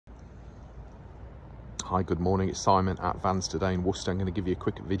Hi, good morning, it's Simon at Vans Today in Worcester. I'm going to give you a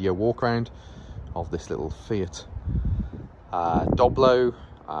quick video walk around of this little Fiat Doblo.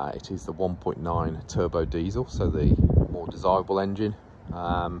 It is the 1.9 turbo diesel, so the more desirable engine.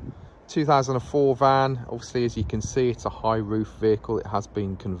 2004 van. Obviously, as you can see, it's a high roof vehicle. It has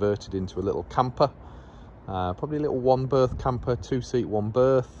been converted into a little camper, probably a little one berth camper, 2-seat, 1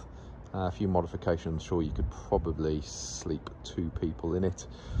 berth. A few modifications. I'm sure you could probably sleep 2 people in it.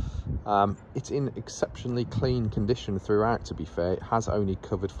 It's in exceptionally clean condition throughout, to be fair. It has only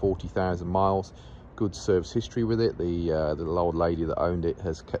covered 40,000 miles. Good service history with it. The little old lady that owned it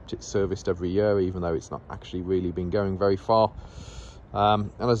has kept it serviced every year, even though it's not actually really been going very far.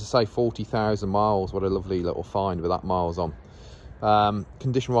 And as I say, 40,000 miles. What a lovely little find with that miles on.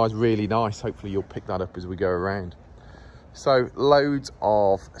 Condition wise, really nice. Hopefully you'll pick that up as we go around. So loads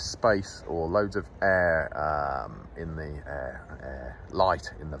of space, or loads of air in the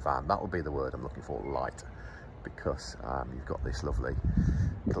light in the van. That would be the word I'm looking for, light, because you've got this lovely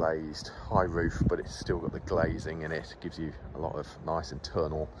glazed high roof, but it's still got the glazing in it. It gives you a lot of nice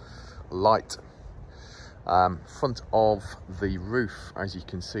internal light. Front of the roof, as you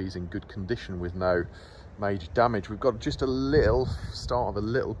can see, is in good condition with no major damage. We've got just a little start of a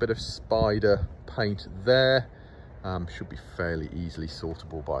little bit of spider paint there. Should be fairly easily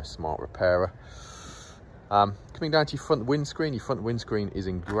sortable by a smart repairer. Coming down to your front windscreen is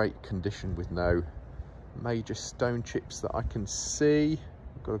in great condition with no major stone chips that I can see.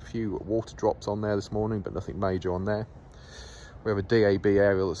 We've got a few water drops on there this morning, but nothing major on there. We have a DAB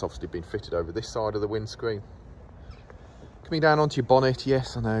aerial that's obviously been fitted over this side of the windscreen. Coming down onto your bonnet,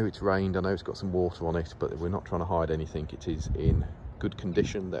 yes, I know it's rained, I know it's got some water on it, but we're not trying to hide anything. It is in good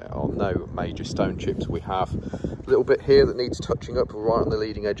condition. There are no major stone chips. We have a little bit here that needs touching up right on the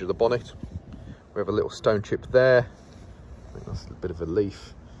leading edge of the bonnet. We have a little stone chip there. I think that's a bit of a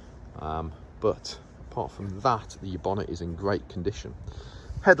leaf. But apart from that, the bonnet is in great condition.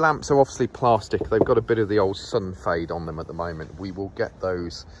 Headlamps are obviously plastic. They've got a bit of the old sun fade on them at the moment. We will get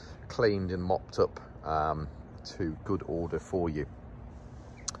those cleaned and mopped up to good order for you.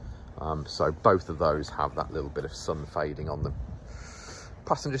 So both of those have that little bit of sun fading on them.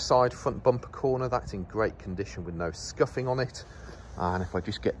 Passenger side front bumper corner, that's in great condition with no scuffing on it. And if I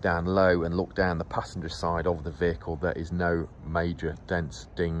just get down low and look down the passenger side of the vehicle, there is no major dents,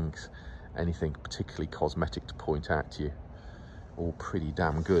 dings, anything particularly cosmetic to point out to you. All pretty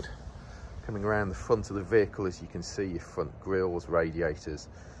damn good. Coming around the front of the vehicle, as you can see, your front grills, radiators,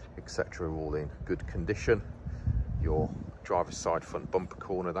 etc. are all in good condition. Your driver's side front bumper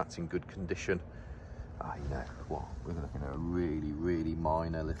corner, that's in good condition. You know, well, we're looking at a really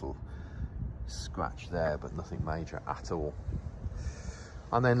minor little scratch there, but nothing major at all.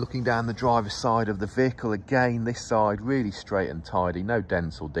 And then looking down the driver's side of the vehicle, again, this side really straight and tidy, no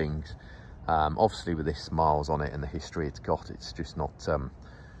dents or dings. Obviously with this miles on it and the history it's got, it's just not done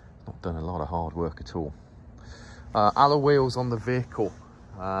a lot of hard work at all. Alloy wheels on the vehicle.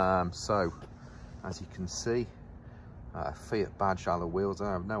 So as you can see, Fiat badge alloy wheels.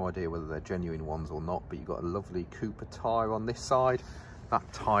 I have no idea whether they're genuine ones or not, but you've got a lovely Cooper tyre on this side. That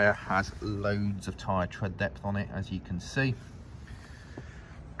tyre has loads of tyre tread depth on it, as you can see.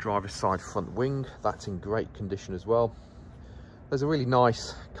 Driver's side front wing, that's in great condition as well. There's a really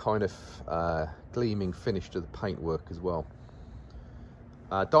nice kind of gleaming finish to the paintwork as well.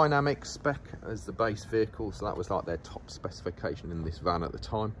 Dynamic spec as the base vehicle, so that was like their top specification in this van at the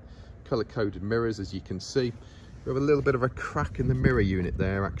time. Colour coded mirrors, as you can see. We have a little bit of a crack in the mirror unit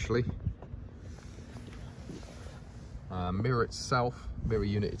there, actually. Mirror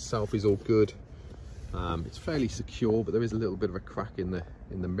unit itself is all good. It's fairly secure, but there is a little bit of a crack in the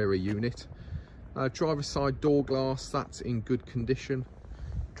mirror unit. Driver's side door glass, that's in good condition.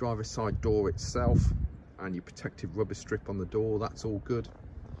 Driver's side door itself and your protective rubber strip on the door, that's all good.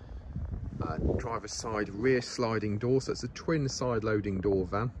 Driver's side rear sliding door, so it's a twin side loading door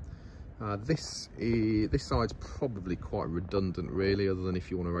van. This side's probably quite redundant really, other than if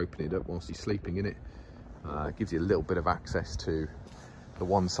you want to open it up whilst you're sleeping in it. It gives you a little bit of access to the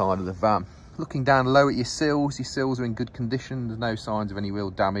one side of the van. Looking down low at your sills are in good condition. There's no signs of any real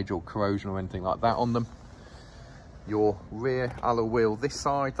damage or corrosion or anything like that on them. Your rear alloy wheel this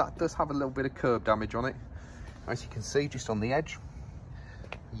side, that does have a little bit of curb damage on it. As you can see, just on the edge.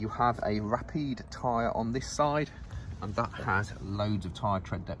 You have a Rapide tyre on this side, and that has loads of tyre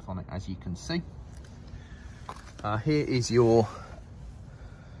tread depth on it, as you can see. Here is your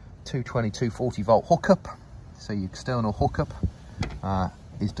 220, 240 volt hookup. So your external hookup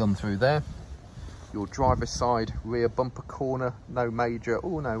is done through there. Your driver's side rear bumper corner, no major,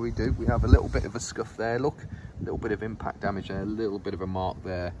 oh no we do, we have a little bit of a scuff there, look, a little bit of impact damage there, a little bit of a mark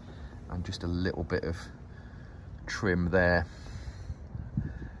there, and just a little bit of trim there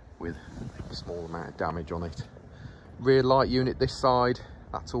with a small amount of damage on it. Rear light unit this side,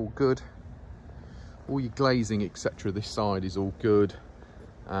 that's all good. All your glazing etc this side is all good,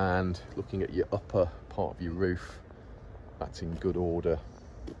 and looking at your upper part of your roof, that's in good order.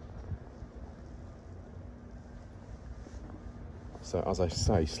 So as I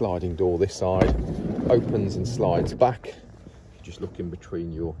say, sliding door this side opens and slides back. If you just look in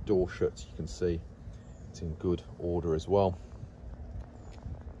between your door shuts, you can see it's in good order as well.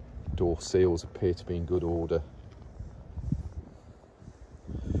 Door seals appear to be in good order.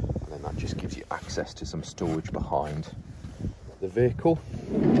 And then that just gives you access to some storage behind the vehicle.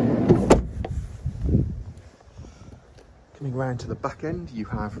 Coming round to the back end, you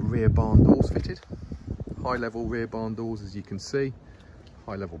have rear barn doors fitted. High level rear barn doors, as you can see.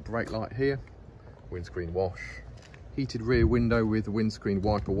 High level brake light here. Windscreen wash. Heated rear window with a windscreen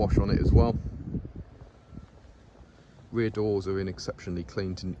wiper wash on it as well. Rear doors are in exceptionally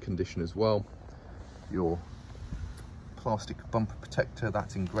clean condition as well. Your plastic bumper protector,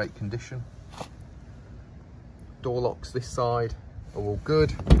 that's in great condition. Door locks this side are all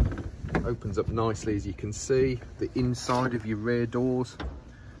good. Opens up nicely, as you can see. The inside of your rear doors,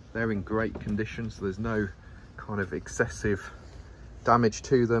 they're in great condition, so there's no kind of excessive damage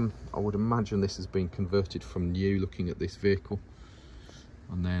to them. I would imagine this has been converted from new, looking at this vehicle.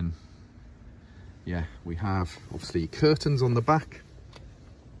 And then, yeah, we have obviously curtains on the back.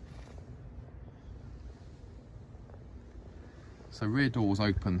 So rear doors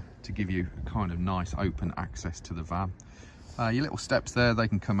open to give you a kind of nice open access to the van. Your little steps there, they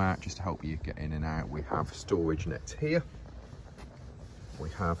can come out just to help you get in and out. We have storage nets here. We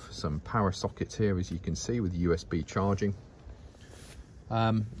have some power sockets here, as you can see, with USB charging.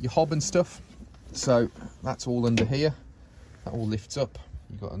 Your hob and stuff, so that's all under here. That all lifts up.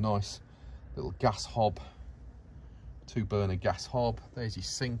 You've got a nice little gas hob, 2-burner gas hob. There's your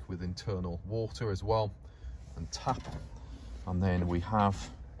sink with internal water as well, and tap. And then we have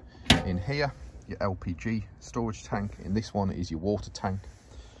in here your LPG storage tank. In this one is your water tank.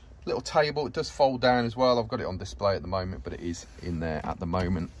 Little table, it does fold down as well. I've got it on display at the moment, but it is in there at the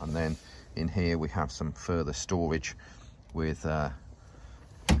moment. And then in here we have some further storage with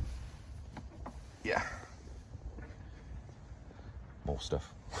yeah, more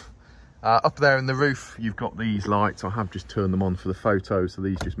stuff. Up there in the roof, you've got these lights. I have just turned them on for the photo, so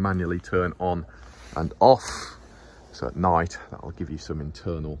these just manually turn on and off. So at night, that'll give you some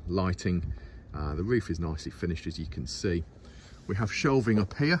internal lighting. The roof is nicely finished, as you can see. We have shelving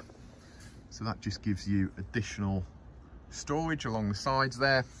up here, so that just gives you additional storage along the sides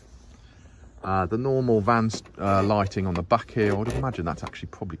there. The normal Vans lighting on the back here, I would imagine that's actually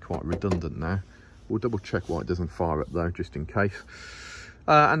probably quite redundant now. We'll double check why it doesn't fire up though, just in case.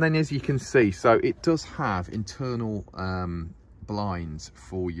 And then, as you can see, so it does have internal blinds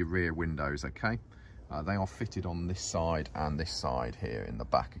for your rear windows, okay? They are fitted on this side and this side here in the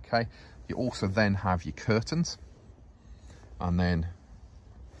back, okay? You also then have your curtains, and then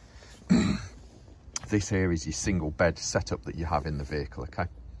this here is your single bed setup that you have in the vehicle, okay?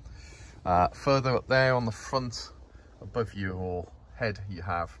 Further up there on the front, above your head, you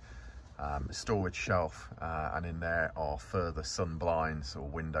have a storage shelf, and in there are further sun blinds or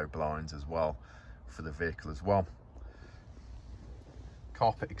window blinds as well for the vehicle as well.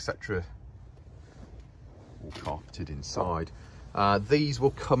 Carpet, etc., all carpeted inside. These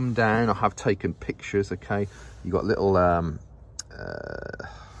will come down. I have taken pictures, okay? You got little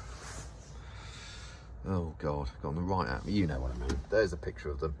oh god, gone the right at me, you know what I mean. There's a picture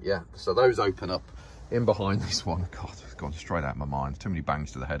of them, yeah. So those open up in behind this one. God, it's gone straight out of my mind. Too many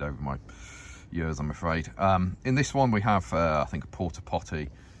bangs to the head over my years, I'm afraid. In this one we have I think a porta potty.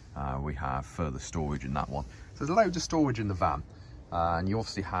 We have further storage in that one. So there's loads of storage in the van. And you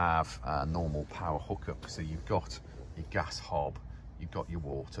obviously have a normal power hookup, so you've got your gas hob, you've got your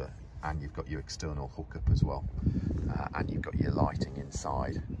water, and you've got your external hookup as well, and you've got your lighting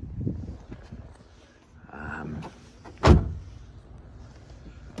inside.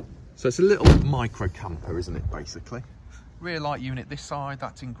 So it's a little micro camper, isn't it, basically? Rear light unit this side,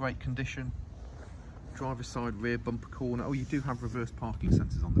 that's in great condition. Driver's side rear bumper corner. Oh, you do have reverse parking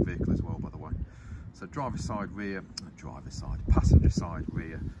sensors on the vehicle as well, by the way. So passenger side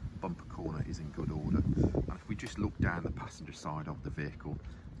rear bumper corner is in good order. And if we just look down the passenger side of the vehicle,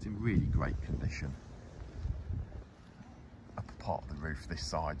 it's in really great condition. Upper part of the roof, this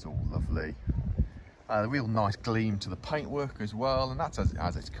side's all lovely. A real nice gleam to the paintwork as well, and that's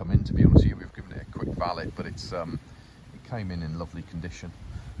as it's come in, to be honest with you. We've given it a quick valet, but it came in lovely condition.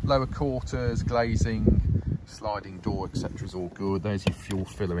 Lower quarters, glazing, sliding door, etc. is all good. There's your fuel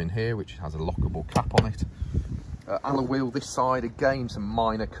filler in here, which has a lockable cap on it. alloy wheel this side, again some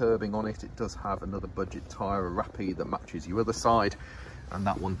minor curbing on it. It does have another budget tyre, a Rapide, that matches your other side, and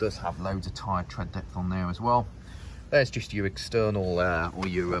that one does have loads of tyre tread depth on there as well. There's just your external or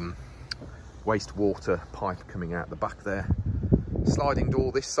your wastewater pipe coming out the back there. Sliding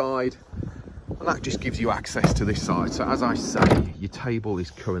door this side, and that just gives you access to this side. So as I say, your table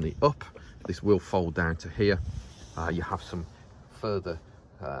is currently up. This will fold down to here. You have some further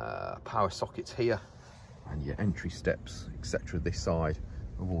power sockets here, and your entry steps, etc. this side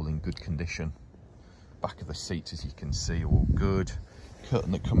are all in good condition. Back of the seats, as you can see, are all good.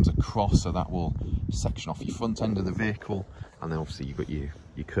 Curtain that comes across, so that will section off your front end of the vehicle, and then obviously you've got your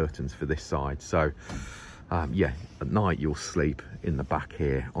curtains for this side. So yeah, at night you'll sleep in the back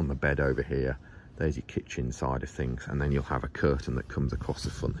here on the bed over here. There's your kitchen side of things, and then you'll have a curtain that comes across the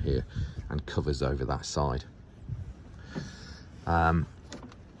front here and covers over that side.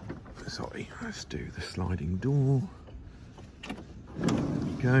 Sorry, let's do the sliding door. There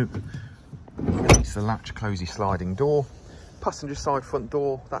we go. Release the latch, close your sliding door. Passenger side front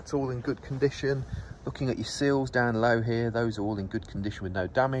door, that's all in good condition. Looking at your seals down low here, those are all in good condition with no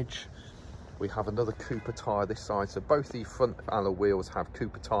damage. We have another Cooper tyre this side, so both the front alloy wheels have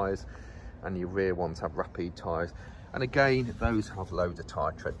Cooper tyres and your rear ones have Rapide tyres. And again, those have loads of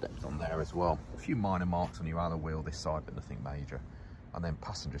tyre tread depth on there as well. A few minor marks on your alloy wheel this side, but nothing major. And then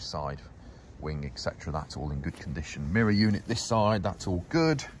passenger side, wing, etc., that's all in good condition. Mirror unit this side, that's all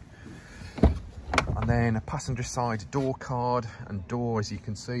good. And then a passenger side door card and door, as you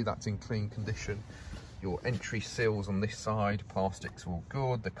can see, that's in clean condition. Your entry sills on this side, plastics are all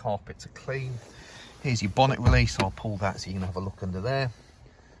good, the carpets are clean. Here's your bonnet release, I'll pull that so you can have a look under there.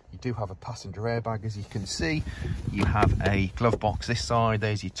 You do have a passenger airbag, as you can see. You have a glove box this side,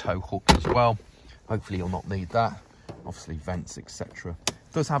 there's your tow hook as well. Hopefully you'll not need that. Obviously vents, etc.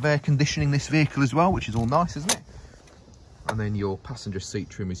 It does have air conditioning this vehicle as well, which is all nice, isn't it? And then your passenger seat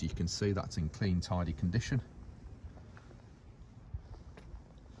trim, as you can see, that's in clean, tidy condition.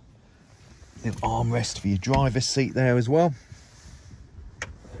 Little armrest for your driver's seat there as well.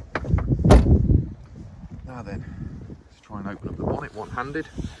 Now then, let's try and open up the bonnet one-handed.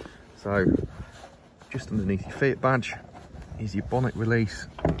 So, just underneath your Fiat badge is your bonnet release,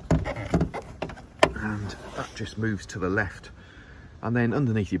 and that just moves to the left. And then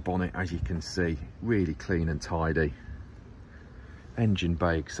underneath your bonnet, as you can see, really clean and tidy. Engine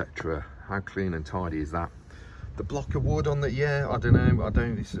bay, etc. How clean and tidy is that? The block of wood on the, yeah, I don't know,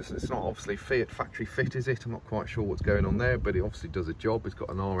 it's not obviously Fiat factory fit, is it? I'm not quite sure what's going on there, but it obviously does a job. It's got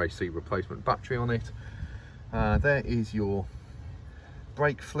an RAC replacement battery on it. There is your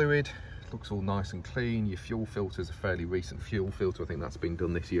brake fluid, looks all nice and clean. Your fuel filter is a fairly recent fuel filter, I think that's been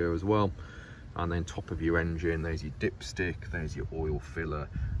done this year as well. And then top of your engine, there's your dipstick, there's your oil filler,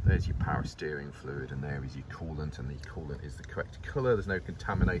 there's your power steering fluid, and there is your coolant, and the coolant is the correct colour. There's no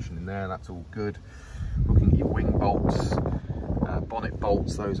contamination in there, that's all good. Looking at your wing bolts, bonnet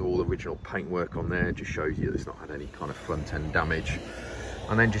bolts, those are all original paintwork on there, just shows you that it's not had any kind of front end damage.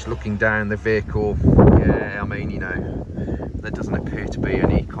 And then just looking down the vehicle, yeah, I mean, you know, there doesn't appear to be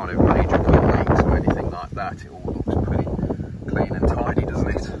any kind of major leaks or anything like that. It all looks pretty clean and tidy, doesn't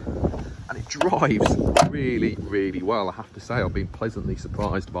it? And it drives really, really well, I have to say. I've been pleasantly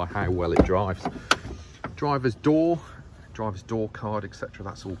surprised by how well it drives. Driver's door card, etc.,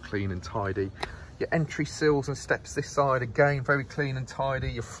 that's all clean and tidy. Your entry sills and steps this side, again, very clean and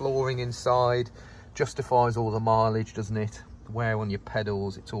tidy. Your flooring inside justifies all the mileage, doesn't it? The wear on your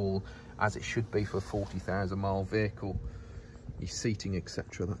pedals, it's all as it should be for a 40,000 mile vehicle. Your seating,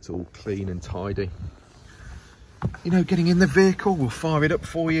 etc., that's all clean and tidy. You know, getting in the vehicle, we'll fire it up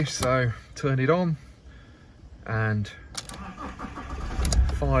for you, so turn it on, and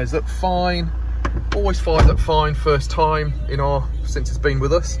fires up fine. Always fires up fine first time since it's been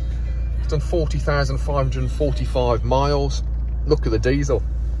with us. It's done 40,545 miles. Look at the diesel,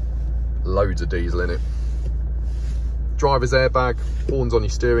 loads of diesel in it. Driver's airbag, horns on your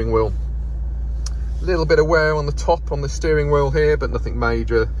steering wheel. A little bit of wear on the top on the steering wheel here, but nothing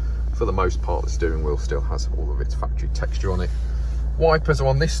major. For the most part, the steering wheel still has all of its factory texture on it. Wipers are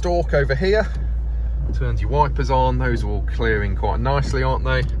on this stalk over here. Turns your wipers on, those are all clearing quite nicely, aren't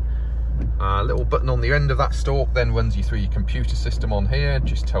they? A little button on the end of that stalk then runs you through your computer system on here. It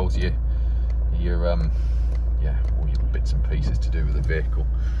just tells you your all your bits and pieces to do with the vehicle.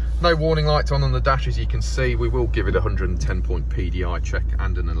 No warning lights on the dash, as you can see. We will give it a 110-point PDI check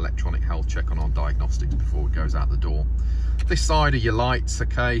and an electronic health check on our diagnostics before it goes out the door. This side are your lights,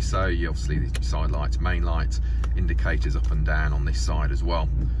 okay, so you obviously your side lights, main lights, indicators up and down on this side as well.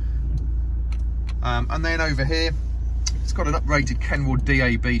 And then over here, it's got an uprated Kenwood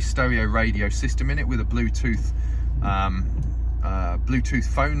DAB stereo radio system in it with a Bluetooth Bluetooth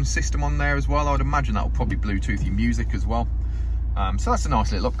phone system on there as well. I would imagine that will probably Bluetooth your music as well. So that's a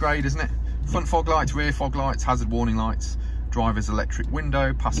nice little upgrade, isn't it? Front fog lights, rear fog lights, hazard warning lights, driver's electric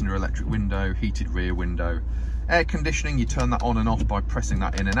window, passenger electric window, heated rear window, air conditioning. You turn that on and off by pressing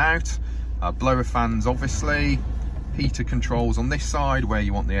that in and out. Blower fans, obviously. Heater controls on this side where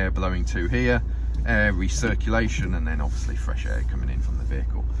you want the air blowing to here. Air recirculation, and then obviously fresh air coming in from the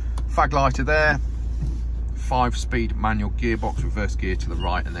vehicle. Fag lighter there. 5-speed manual gearbox, reverse gear to the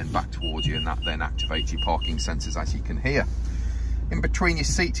right and then back towards you, and that then activates your parking sensors, as you can hear. In between your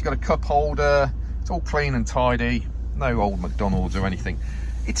seats you've got a cup holder. It's all clean and tidy, no old McDonald's or anything.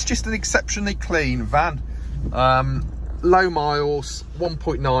 It's just an exceptionally clean van. Low miles,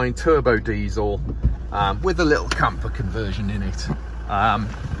 1.9 turbo diesel, with a little camper conversion in it.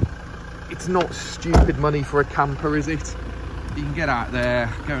 It's not stupid money for a camper, is it? You can get out there,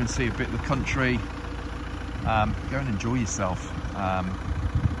 go and see a bit of the country, go and enjoy yourself.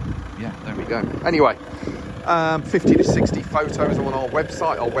 Yeah, there we go. Anyway, 50 to 60 photos on our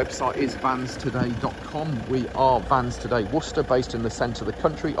website. Our website is vanstoday.com. We are Vans Today Worcester, based in the centre of the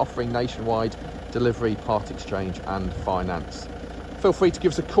country, offering nationwide delivery, part exchange and finance. Feel free to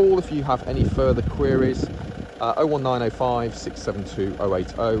give us a call if you have any further queries. 01905 672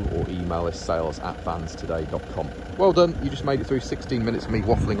 080, or email us sales@vanstoday.com. Well done, you just made it through 16 minutes of me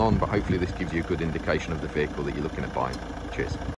waffling on, but hopefully this gives you a good indication of the vehicle that you're looking at buying. Cheers.